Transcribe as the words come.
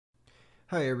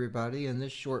Hi everybody, in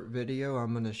this short video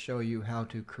I'm going to show you how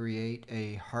to create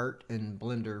a heart in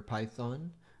Blender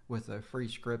Python with a free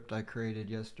script I created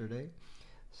yesterday.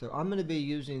 So I'm going to be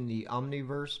using the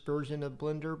Omniverse version of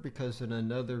Blender because in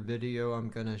another video I'm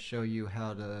going to show you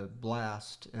how to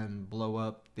blast and blow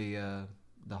up the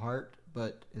heart,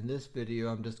 but in this video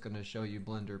I'm just going to show you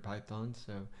Blender Python.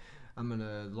 So I'm going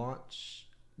to launch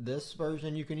this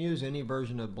version. You can use any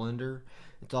version of Blender,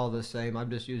 it's all the same. I'm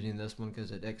just using this one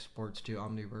because it exports to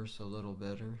Omniverse a little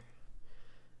better.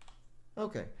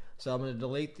 Okay, so I'm going to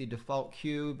delete the default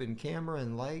cube and camera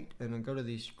and light, and then go to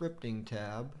the scripting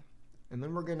tab, and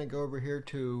then we're going to go over here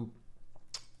to,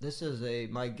 this is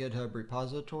my Git Hub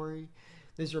repository.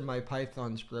 These are my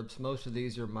Python scripts. Most of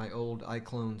these are my old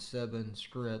iClone 7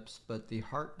 scripts, but the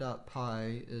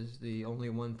heart.py is the only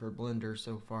one for Blender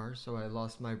so far, so I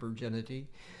lost my virginity.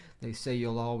 They say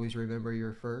you'll always remember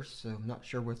your first, so I'm not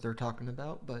sure what they're talking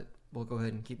about, but we'll go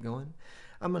ahead and keep going.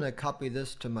 I'm going to copy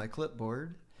this to my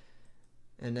clipboard,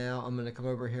 and now I'm going to come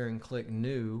over here and click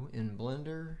New in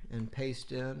Blender and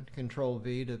paste in, Control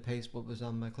V to paste what was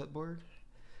on my clipboard.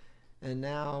 And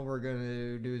now we're going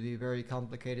to do the very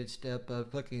complicated step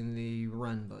of clicking the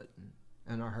Run button,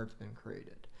 and our heart's been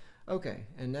created. Okay,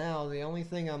 and now the only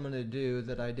thing I'm going to do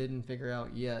that I didn't figure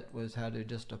out yet was how to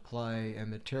just apply a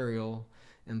material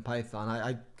in Python.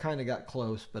 I kind of got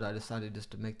close, but I decided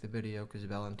just to make the video because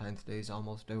Valentine's Day is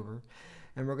almost over.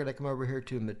 And we're going to come over here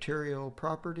to Material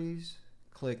Properties,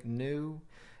 click New,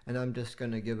 and I'm just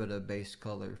going to give it a base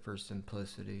color for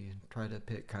simplicity and try to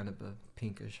pick kind of a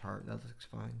pinkish heart. That looks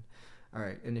fine.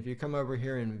 Alright, and if you come over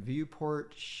here in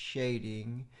Viewport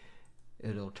Shading,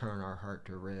 it'll turn our heart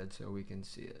to red so we can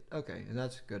see it. Okay, and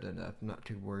that's good enough. I'm not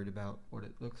too worried about what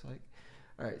it looks like.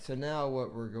 Alright, so now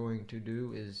what we're going to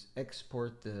do is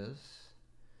export this,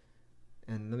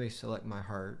 and let me select my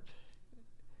heart.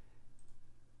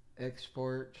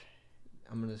 Export,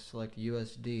 I'm going to select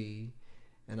USD,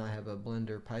 and I have a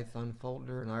Blender Python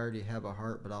folder, and I already have a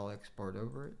heart, but I'll export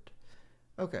over it.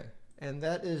 Okay, and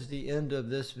that is the end of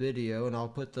this video, and I'll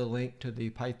put the link to the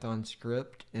Python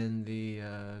script in the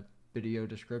video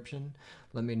description.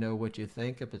 Let me know what you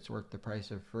think, if it's worth the price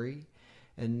of free.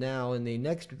 And now in the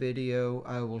next video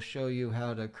I will show you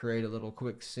how to create a little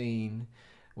quick scene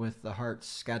with the hearts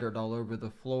scattered all over the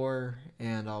floor,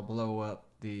 and I'll blow up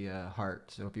the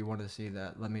heart. So if you want to see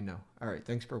that, let me know. Alright,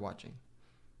 thanks for watching.